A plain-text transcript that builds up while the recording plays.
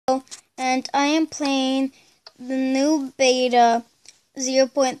and I am playing the new beta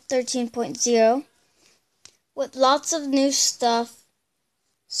 0.13.0 with lots of new stuff.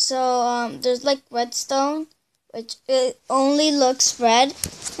 So there's like redstone, which it only looks red,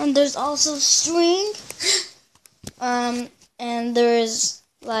 and there's also string, and there's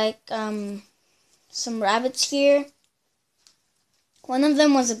like some rabbits here. One of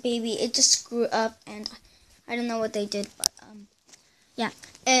them was a baby. It just grew up, and I don't know what they did, but yeah,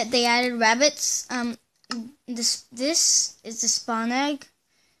 they added rabbits. This is the spawn egg.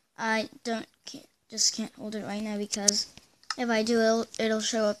 I just can't hold it right now because if I do, it'll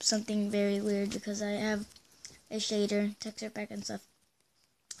show up something very weird because I have a shader, texture pack, and stuff.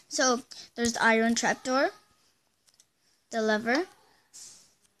 So there's the iron trapdoor, the lever,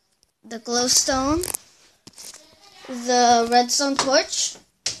 the glowstone, the redstone torch,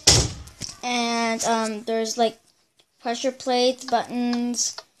 and there's like pressure plates,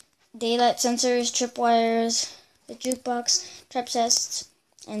 buttons, daylight sensors, tripwires, the jukebox, trap chests,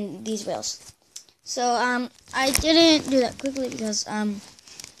 and these rails. So I didn't do that quickly because I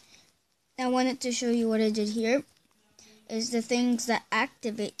wanted to show you what I did here is the things that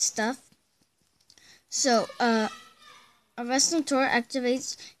activate stuff. So a redstone torch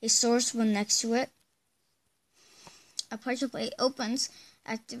activates a source when next to it. A pressure plate opens,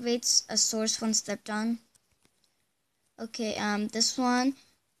 activates a source when stepped on. Okay, this one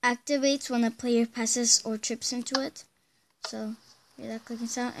activates when a player passes or trips into it. So hear that clicking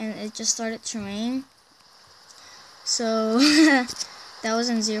sound, and it just started to rain. So that was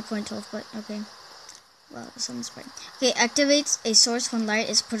in 0.12, but okay. Well, someone's bright. Okay, activates a source when light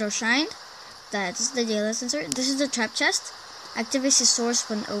is put or shined. That's the daylight sensor. This is the trap chest. Activates a source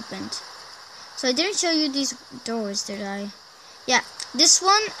when opened. So I didn't show you these doors, did I? Yeah, this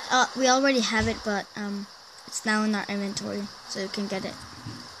one we already have it, but it's now in our inventory, so you can get it.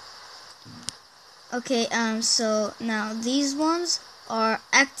 Okay, so now these ones are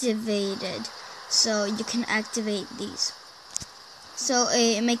activated, so you can activate these. So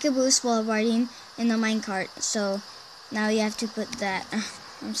make a boost while riding in a minecart. So now you have to put that.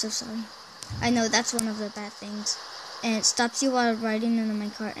 I'm so sorry. I know that's one of the bad things. And it stops you while riding in a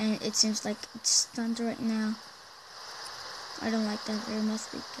minecart, and it seems like it's stunned right now. I don't like that very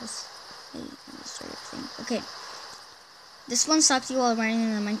much because hey, destroy everything. Okay. This one stops you while riding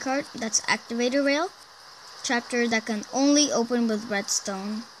in a minecart. That's activator rail. Trapdoor that can only open with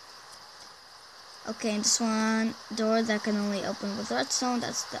redstone. Okay, and this one, door that can only open with redstone.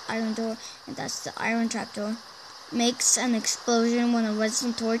 That's the iron door, and that's the iron trapdoor. Makes an explosion when a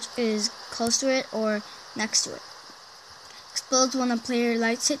redstone torch is close to it or next to it. Explodes when a player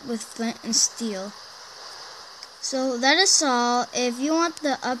lights it with flint and steel. So that is all. If you want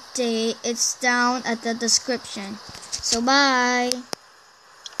the update, it's down at the description. So bye.